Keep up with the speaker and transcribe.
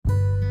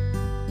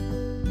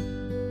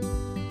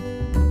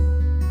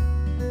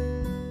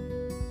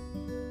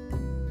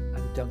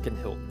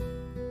Duncan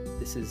Hilton.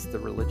 This is the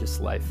Religious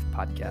Life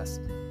Podcast.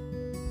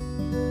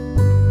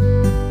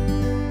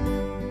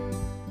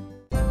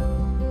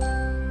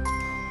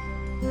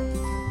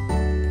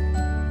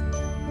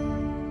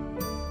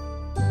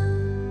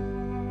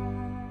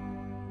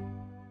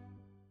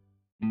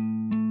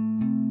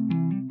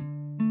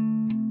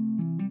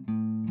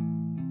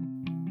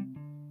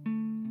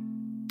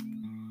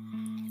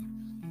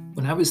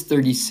 When I was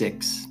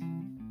 36,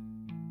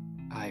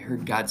 I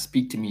heard God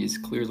speak to me as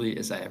clearly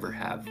as I ever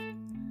have.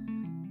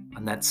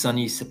 On that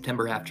sunny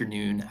September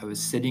afternoon, I was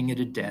sitting at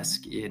a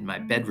desk in my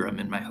bedroom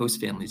in my host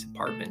family's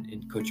apartment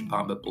in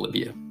Cochabamba,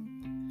 Bolivia.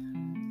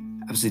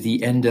 I was at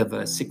the end of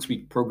a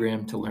 6-week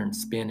program to learn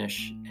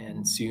Spanish,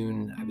 and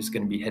soon I was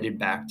going to be headed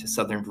back to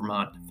southern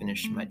Vermont to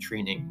finish my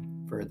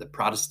training for the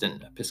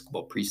Protestant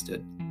Episcopal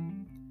priesthood.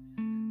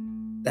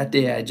 That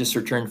day, I had just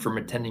returned from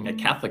attending a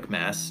Catholic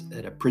Mass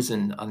at a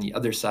prison on the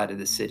other side of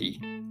the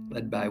city,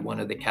 led by one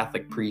of the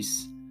Catholic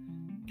priests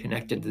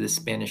connected to the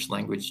Spanish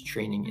Language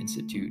Training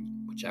Institute,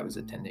 which I was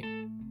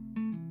attending.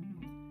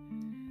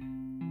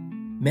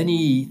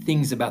 Many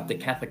things about the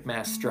Catholic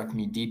Mass struck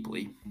me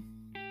deeply.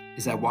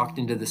 As I walked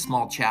into the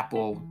small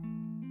chapel,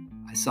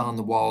 I saw on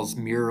the walls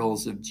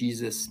murals of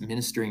Jesus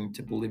ministering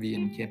to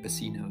Bolivian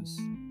campesinos.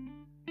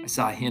 I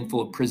saw a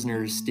handful of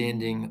prisoners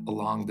standing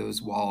along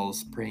those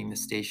walls praying the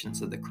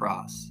Stations of the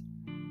Cross.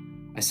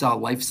 I saw a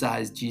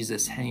life-size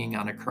Jesus hanging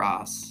on a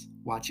cross,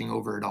 watching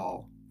over it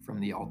all from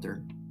the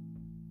altar.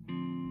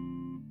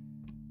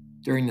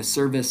 During the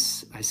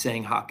service, I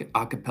sang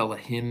a cappella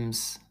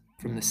hymns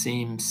from the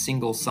same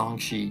single song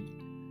sheet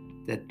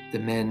that the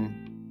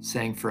men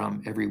sang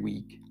from every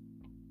week.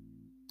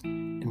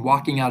 And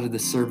walking out of the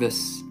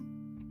service,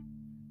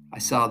 I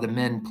saw the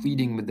men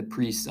pleading with the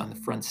priests on the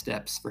front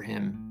steps for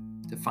him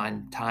to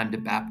find time to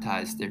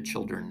baptize their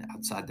children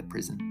outside the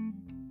prison.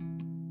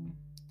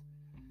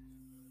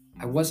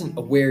 I wasn't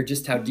aware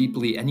just how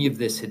deeply any of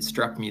this had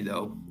struck me,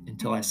 though,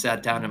 until I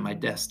sat down at my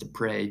desk to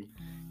pray,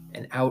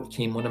 and out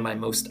came one of my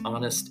most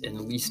honest and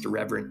least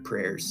irreverent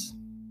prayers.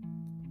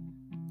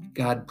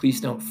 God,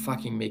 please don't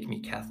fucking make me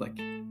Catholic.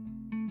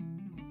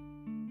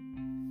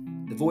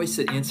 The voice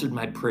that answered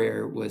my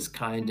prayer was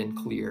kind and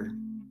clear.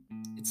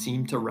 It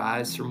seemed to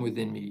rise from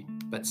within me,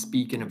 but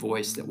speak in a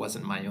voice that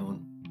wasn't my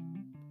own.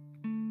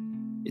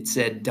 It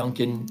said,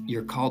 "Duncan,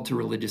 you're called to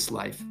religious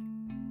life."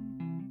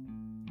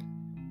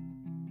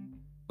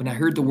 When I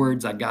heard the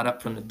words, I got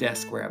up from the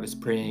desk where I was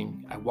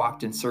praying. I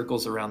walked in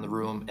circles around the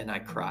room and I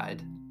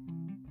cried.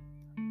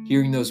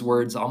 Hearing those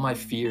words, all my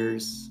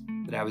fears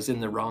that I was in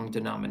the wrong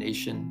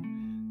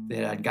denomination,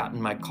 that I'd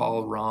gotten my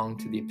call wrong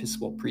to the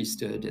Episcopal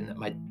priesthood, and that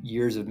my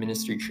years of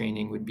ministry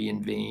training would be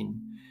in vain,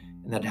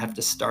 and that I'd have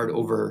to start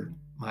over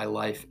my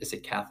life as a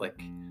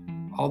Catholic,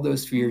 all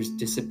those fears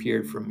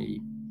disappeared from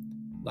me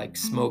like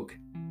smoke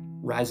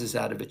rises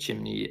out of a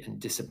chimney and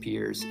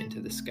disappears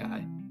into the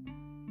sky.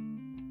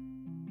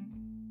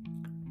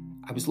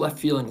 I was left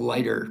feeling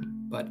lighter,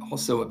 but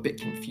also a bit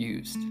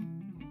confused.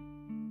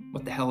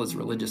 What the hell is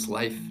religious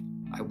life?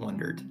 I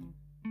wondered,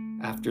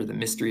 after the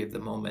mystery of the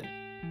moment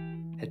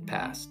had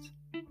passed.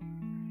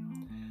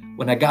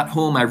 When I got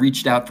home, I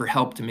reached out for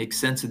help to make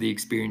sense of the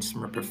experience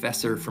from a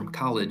professor from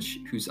college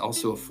who's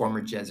also a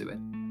former Jesuit.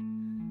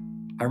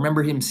 I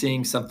remember him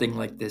saying something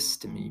like this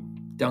to me: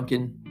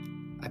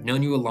 "Duncan, I've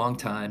known you a long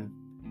time.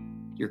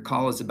 Your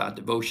call is about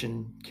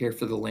devotion, care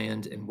for the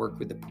land, and work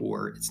with the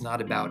poor. It's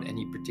not about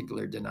any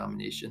particular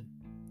denomination.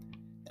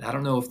 And I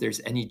don't know if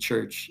there's any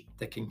church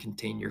that can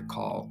contain your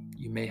call.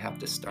 You may have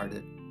to start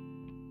it."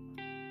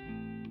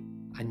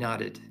 I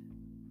nodded.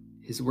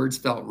 His words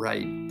felt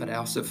right, but I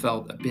also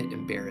felt a bit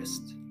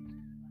embarrassed.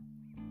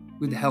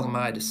 Who the hell am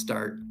I to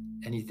start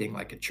anything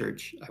like a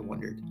church, I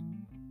wondered.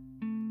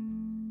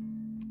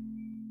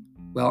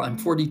 Well, I'm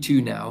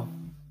 42 now.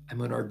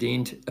 I'm an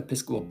ordained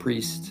Episcopal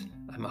priest.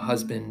 I'm a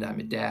husband. I'm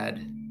a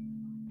dad.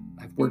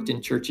 I've worked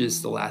in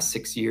churches the last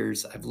 6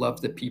 years. I've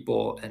loved the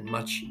people and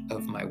much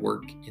of my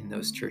work in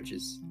those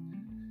churches.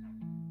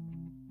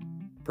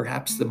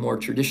 Perhaps the more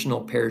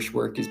traditional parish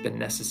work has been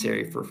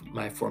necessary for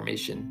my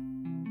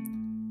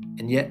formation.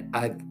 And yet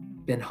I've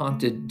been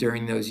haunted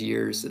during those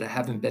years that I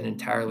haven't been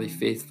entirely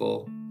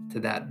faithful to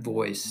that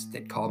voice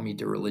that called me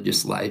to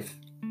religious life.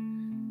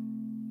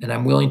 And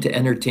I'm willing to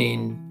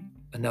entertain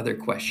another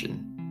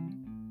question.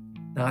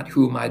 Not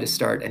who am I to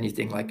start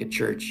anything like a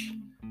church,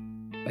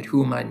 but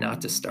who am I not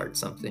to start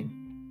something?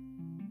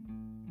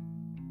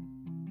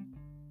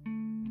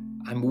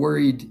 I'm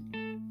worried.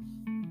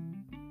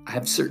 I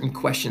have certain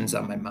questions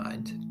on my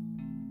mind,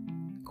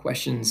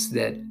 questions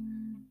that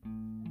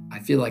I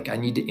feel like I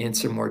need to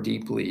answer more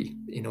deeply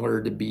in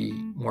order to be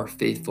more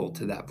faithful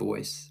to that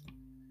voice.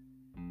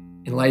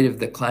 In light of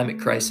the climate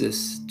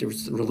crisis,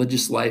 does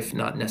religious life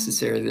not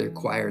necessarily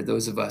require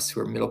those of us who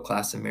are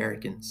middle-class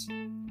Americans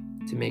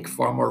to make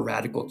far more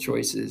radical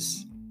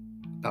choices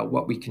about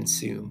what we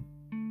consume?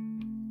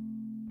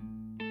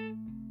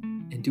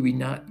 And do we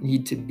not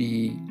need to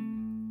be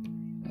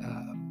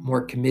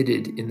more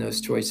committed in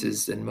those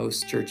choices than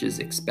most churches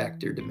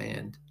expect or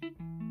demand?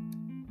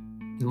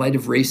 In light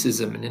of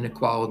racism and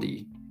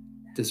inequality,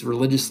 Does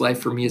religious life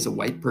for me as a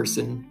white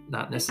person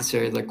not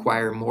necessarily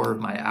require more of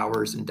my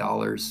hours and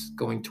dollars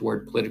going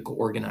toward political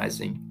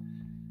organizing,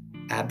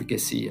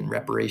 advocacy, and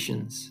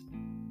reparations?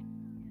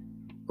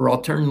 Or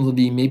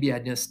alternatively, maybe I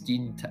just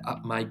need to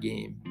up my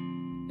game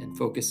and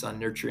focus on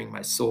nurturing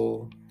my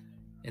soul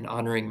and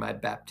honoring my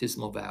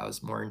baptismal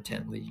vows more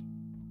intently,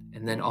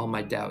 and then all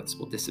my doubts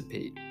will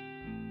dissipate.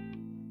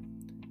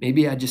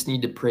 Maybe I just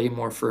need to pray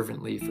more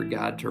fervently for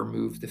God to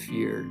remove the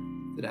fear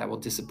that I will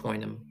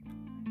disappoint him.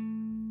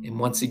 And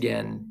once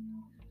again,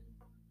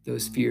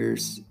 those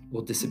fears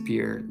will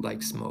disappear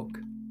like smoke.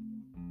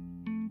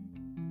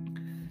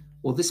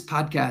 Well, this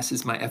podcast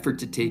is my effort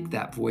to take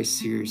that voice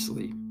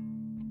seriously,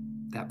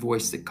 that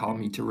voice that called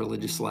me to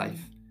religious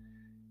life,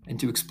 and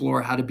to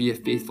explore how to be a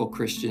faithful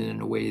Christian in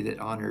a way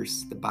that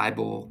honors the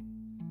Bible,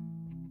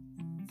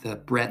 the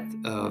breadth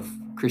of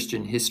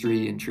Christian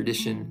history and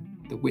tradition,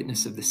 the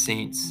witness of the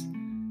saints,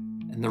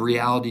 and the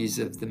realities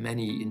of the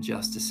many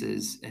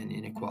injustices and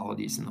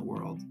inequalities in the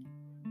world.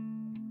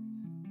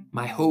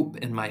 My hope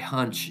and my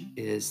hunch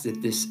is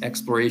that this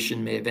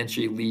exploration may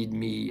eventually lead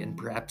me, and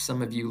perhaps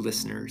some of you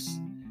listeners,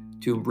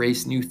 to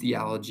embrace new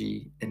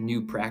theology and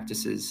new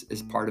practices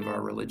as part of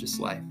our religious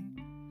life.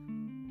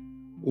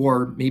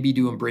 Or maybe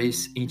to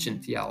embrace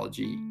ancient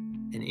theology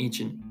and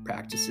ancient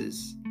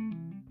practices,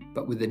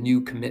 but with a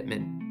new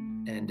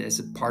commitment and as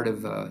a part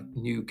of a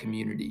new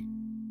community.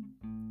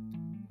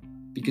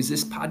 Because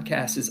this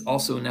podcast is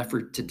also an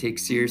effort to take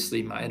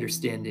seriously my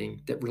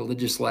understanding that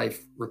religious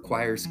life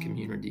requires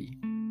community,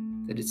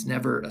 that it's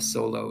never a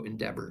solo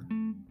endeavor.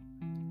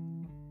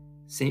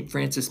 St.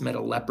 Francis met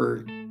a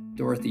leper,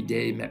 Dorothy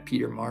Day met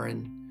Peter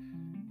Marin,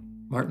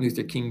 Martin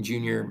Luther King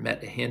Jr.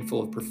 met a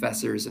handful of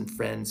professors and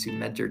friends who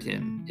mentored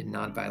him in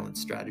nonviolent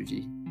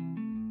strategy.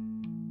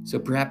 So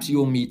perhaps you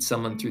will meet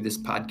someone through this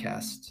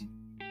podcast,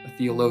 a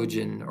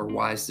theologian or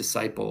wise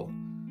disciple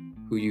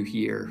who you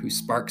hear, who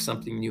sparks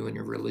something new in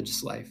your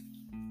religious life.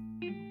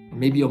 Or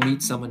maybe you'll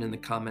meet someone in the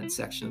comment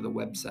section of the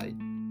website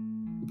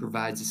who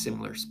provides a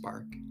similar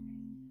spark.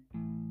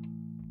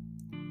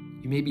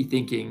 You may be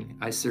thinking,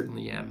 I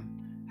certainly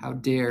am, how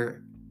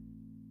dare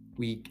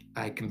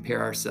I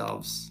compare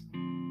ourselves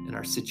and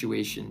our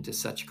situation to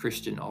such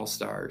Christian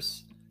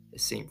all-stars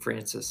as St.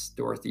 Francis,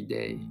 Dorothy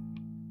Day,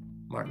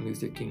 Martin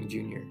Luther King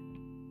Jr.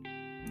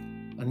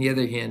 On the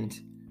other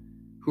hand,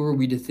 who are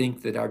we to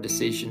think that our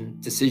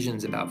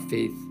decisions about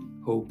faith,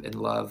 hope, and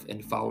love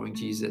and following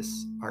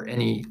Jesus are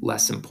any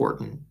less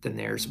important than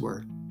theirs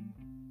were?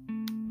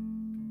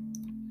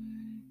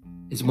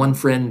 As one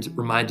friend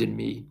reminded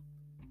me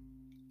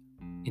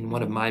in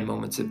one of my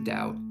moments of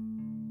doubt,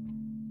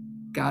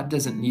 God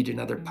doesn't need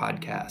another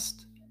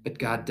podcast, but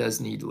God does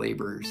need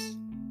laborers.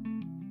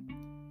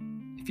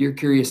 If you're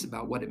curious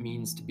about what it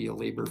means to be a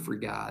laborer for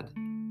God,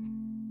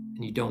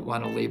 and you don't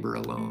want to labor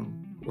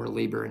alone or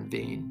labor in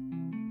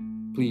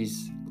vain,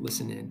 please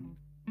listen in.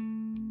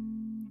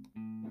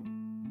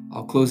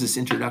 I'll close this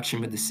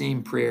introduction with the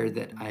same prayer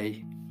that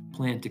I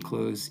plan to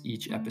close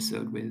each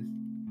episode with.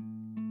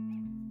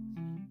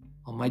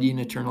 Almighty and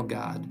eternal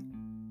God,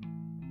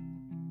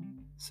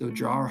 so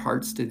draw our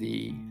hearts to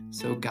Thee,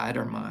 so guide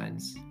our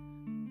minds,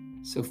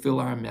 so fill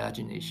our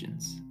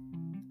imaginations,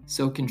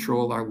 so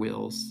control our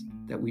wills,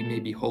 that we may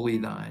be wholly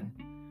Thine,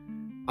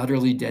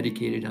 utterly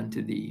dedicated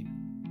unto Thee.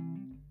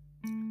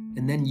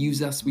 And then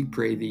use us, we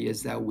pray Thee,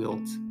 as Thou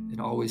wilt, and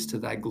always to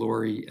Thy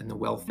glory and the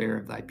welfare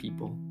of Thy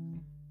people,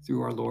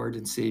 through our Lord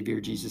and Savior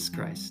Jesus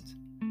Christ.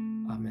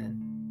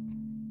 Amen.